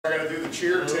I'm going to do the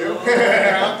cheer too.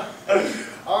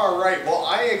 All right, well,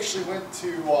 I actually went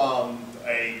to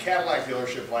a Cadillac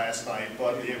dealership last night,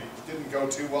 but it didn't go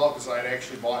too well because I had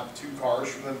actually bought 2 cars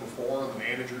from them before and the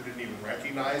manager didn't even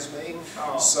recognize me.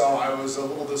 Oh. So I was a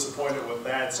little disappointed with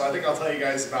that. So I think I'll tell you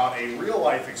guys about a real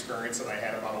life experience that I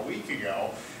had about a week ago.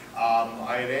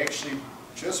 I had actually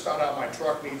just found out my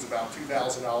truck needs about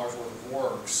 $2,000 worth of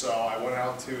work, so I went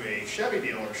out to a Chevy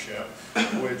dealership,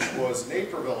 which was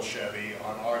Naperville Chevy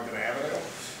on Ogden Avenue,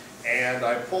 and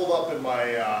I pulled up in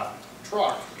my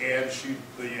truck, and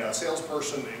the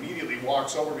salesperson immediately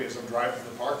walks over me as I'm driving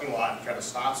through the parking lot and kind of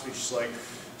stops me. She's like,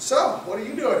 "So, what are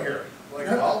you doing here?" I'm like,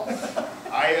 "Well,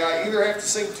 I either have to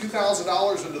sink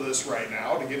 $2,000 into this right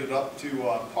now to get it up to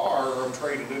par, or I'm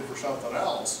trading it in for something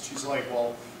else." She's like,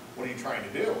 "Well, what are you trying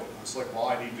to do?" I was like, "Well,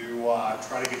 I need to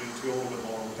try to get into a little bit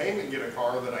more of a payment and get a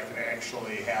car that I can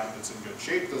actually have that's in good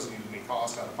shape, doesn't need any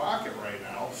cost out of pocket right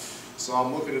now." So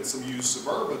I'm looking at some used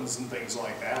Suburbans and things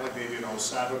like that, like maybe an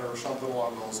 07 or something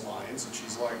along those lines. And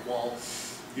she's like, "Well,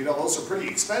 you know, those are pretty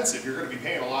expensive. You're going to be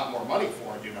paying a lot more money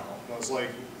for it, you know." And I was like,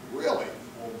 "Really?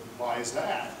 Well, why is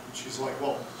that?" And she's like,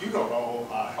 "Well, you don't know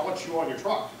how much you owe on your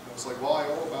truck." And I was like, "Well, I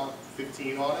owe about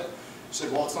 15 on it." She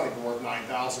said, "Well, it's not even worth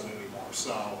 9,000 anymore.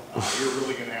 So you're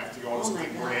really going to have to go on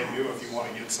something brand new if you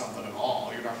want to get something at all.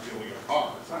 You're not going to be able to get a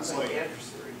car." I was like,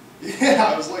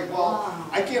 "Yeah." I was like, "Well,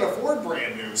 I can't afford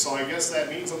brand new, so I guess that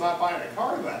means I'm not buying a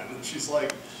car then." And she's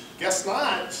like, "Guess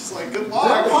not." She's like, "Good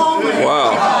luck."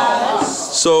 Wow.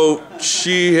 So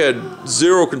she had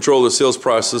zero control of the sales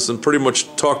process and pretty much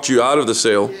talked you out of the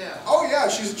sale. Yeah. Oh yeah,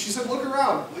 she said, "Look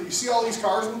around. You see all these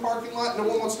cars in the parking lot? No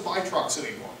one wants to buy trucks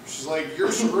anymore." She's like,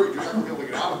 "You're screwed. You're not going to be able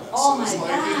to get out of this." Oh my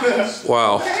gosh.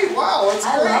 Wow. Hey, wow, that's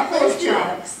great. I love those Thank you.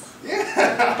 trucks.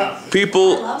 Yeah.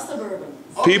 People, I love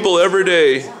Suburbans. people every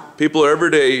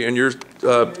day in your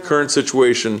current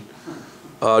situation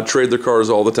trade their cars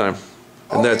all the time,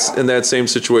 and that's in that same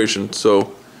situation.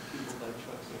 So.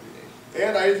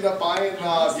 And I ended up buying,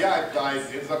 I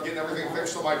ended up getting everything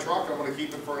fixed on my truck. I'm going to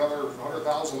keep it for another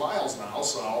 100,000 miles now.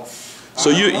 So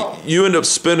you end up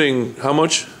spending how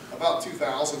much? About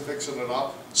 $2,000 fixing it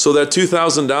up. So that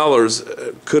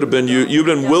 $2,000 could have been you've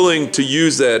been willing to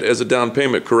use that as a down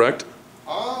payment, correct?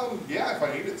 Yeah, if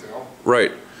I needed to.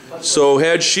 Right. So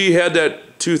had she had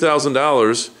that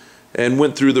 $2,000 and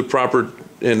went through the proper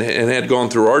and had gone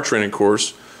through our training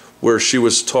course, where she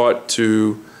was taught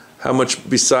to how much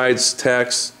besides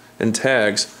tax and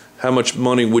tags, how much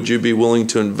money would you be willing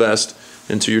to invest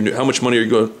into your new? How much money are you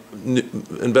going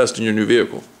to invest in your new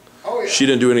vehicle? Oh yeah. She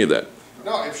didn't do any of that.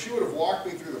 No, if she would have walked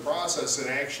me through the process and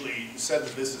actually said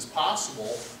that this is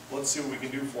possible, let's see what we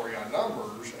can do for you on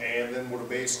numbers, and then would have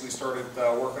basically started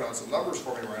working on some numbers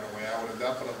for me right away, I would have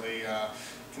definitely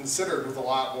considered with a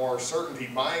lot more certainty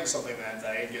buying something that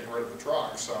day and getting rid of the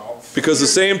truck. So because the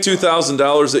same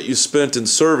 $2,000 that you spent in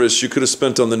service, you could have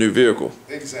spent on the new vehicle.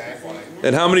 Exactly.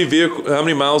 And how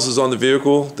many miles is on the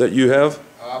vehicle that you have?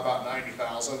 About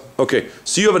 90,000. Okay,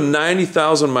 so you have a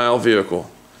 90,000 mile vehicle,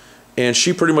 and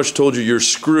she pretty much told you you're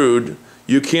screwed,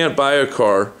 you can't buy a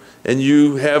car, and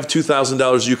you have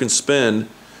 $2,000 you can spend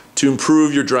to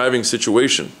improve your driving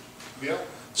situation. Yep.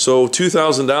 So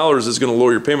 $2,000 is going to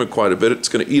lower your payment quite a bit. It's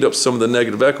going to eat up some of the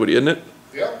negative equity, isn't it?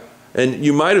 Yep. And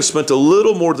you might have spent a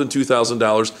little more than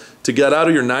 $2,000 to get out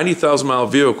of your 90,000 mile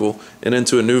vehicle and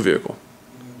into a new vehicle.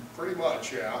 Pretty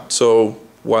much, yeah. So,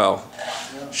 wow.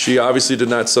 She obviously did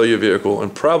not sell you a vehicle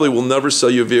and probably will never sell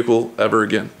you a vehicle ever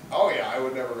again. Oh yeah, I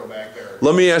would never go back there.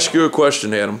 Let me ask you a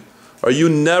question, Adam. Are you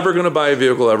never going to buy a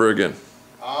vehicle ever again?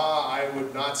 I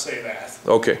would not say that.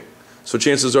 Okay. So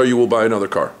chances are you will buy another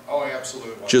car. Oh,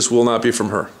 absolutely. Just will not be from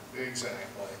her. Exactly.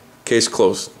 Case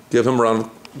closed. Give him a round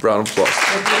of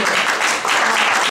applause.